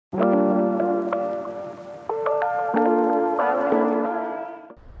Hi,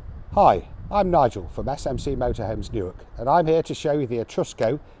 I'm Nigel from SMC Motorhomes Newark, and I'm here to show you the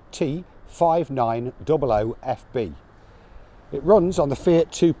Etrusco T 5900FB. It runs on the Fiat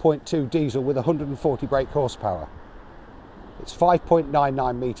 2.2 diesel with 140 brake horsepower. It's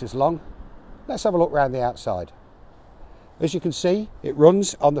 5.99 metres long. Let's have a look around the outside. As you can see, it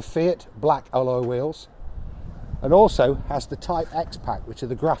runs on the Fiat black alloy wheels and also has the Type X pack, which are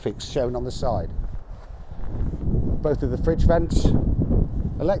the graphics shown on the side. Both of the fridge vents,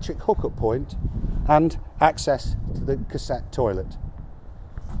 electric hookup point and access to the cassette toilet.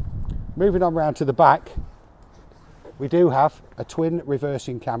 Moving on round to the back, we do have a twin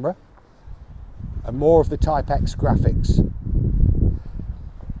reversing camera and more of the Type X graphics.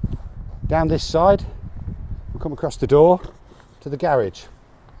 Down this side, we'll come across the door to the garage.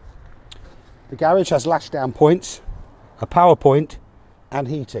 The garage has lash down points, a power point and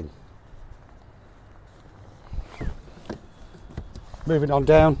heating. Moving on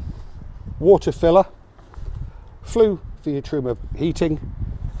down, water filler, flue for your Truma heating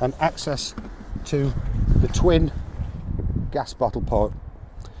and access to the twin gas bottle port.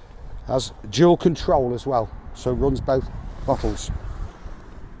 Has dual control as well, so runs both bottles.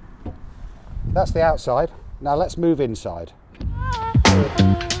 That's the outside. Now let's move inside.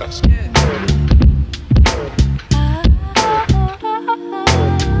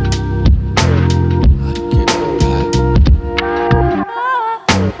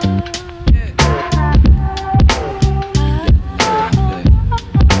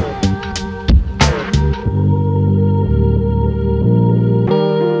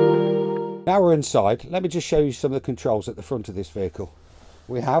 Now we're inside, let me just show you some of the controls at the front of this vehicle.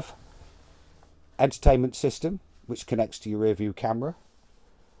 We have entertainment system, which connects to your rear view camera,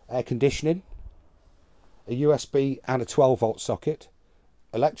 air conditioning, a USB and a 12-volt socket,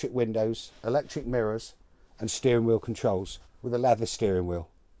 electric windows, electric mirrors and steering wheel controls with a leather steering wheel.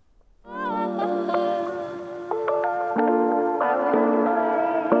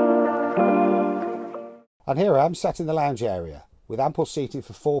 And here I am sat in the lounge area with ample seating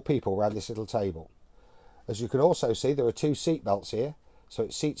for 4 people around this little table. As you can also see, there are 2 seat belts here, so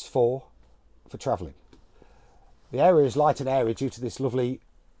it seats 4 for travelling. The area is light and airy due to this lovely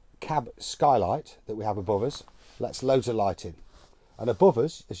cab skylight that we have above us. Lets loads of light in. And above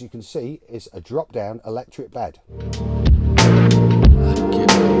us, as you can see, is a drop-down electric bed.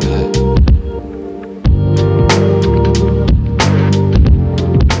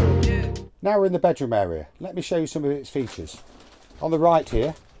 Now we're in the bedroom area. Let me show you some of its features. On the right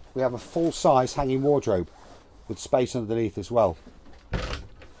here, we have a full-size hanging wardrobe with space underneath as well.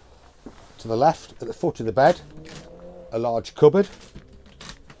 To the left, at the foot of the bed, a large cupboard,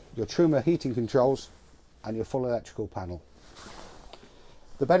 your Truma heating controls and your full electrical panel.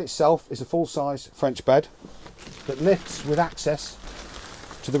 The bed itself is a full-size French bed that lifts with access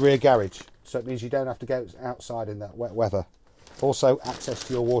to the rear garage, so it means you don't have to go outside in that wet weather. Also access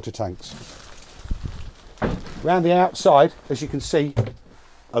to your water tanks. Around the outside, as you can see,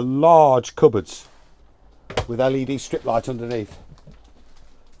 are large cupboards with LED strip light underneath.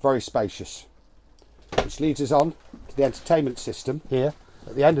 Very spacious. Which leads us on to the entertainment system here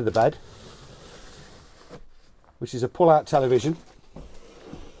at the end of the bed, which is a pull-out television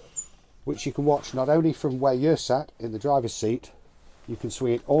which you can watch not only from where you're sat in the driver's seat, you can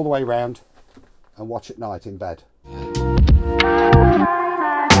swing it all the way round and watch at night in bed.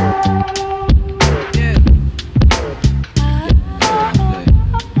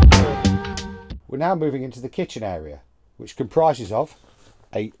 We're now moving into the kitchen area, which comprises of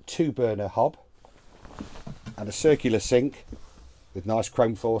a 2-burner hob and a circular sink with nice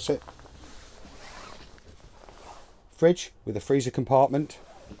chrome faucet, fridge with a freezer compartment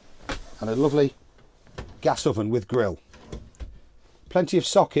and a lovely gas oven with grill. Plenty of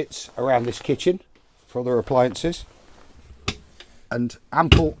sockets around this kitchen for other appliances and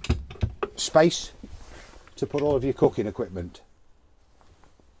ample space to put all of your cooking equipment.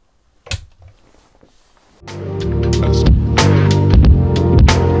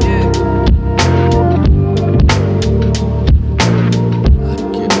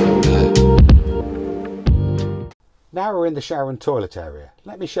 Now we're in the shower and toilet area.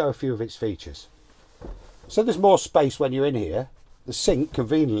 Let me show a few of its features. So there's more space when you're in here. The sink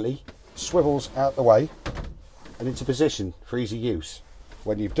conveniently swivels out the way and into position for easy use.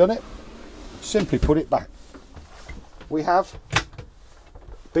 When you've done it, simply put it back. We have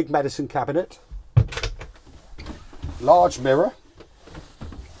big medicine cabinet, large mirror,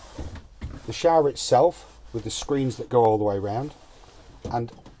 the shower itself with the screens that go all the way around,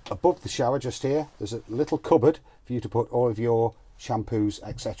 and above the shower just here there's a little cupboard for you to put all of your shampoos,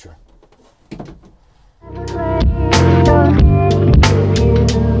 etc.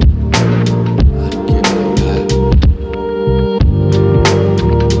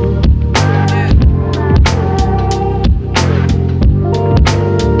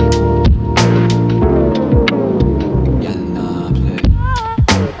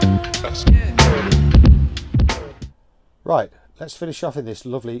 Right, let's finish off in this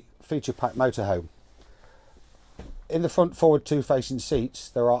lovely feature packed motorhome. In the front forward two facing seats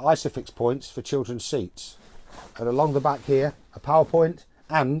there are isofix points for children's seats, and along the back here a power point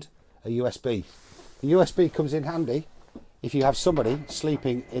and a USB. The USB comes in handy if you have somebody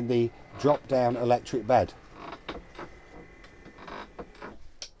sleeping in the drop down electric bed.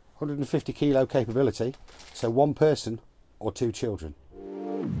 150 kilo capability, so one person or two children.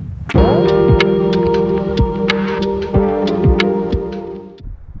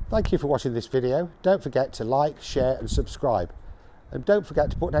 Thank you for watching this video. Don't forget to like, share and subscribe. And don't forget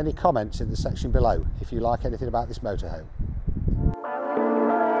to put any comments in the section below if you like anything about this motorhome.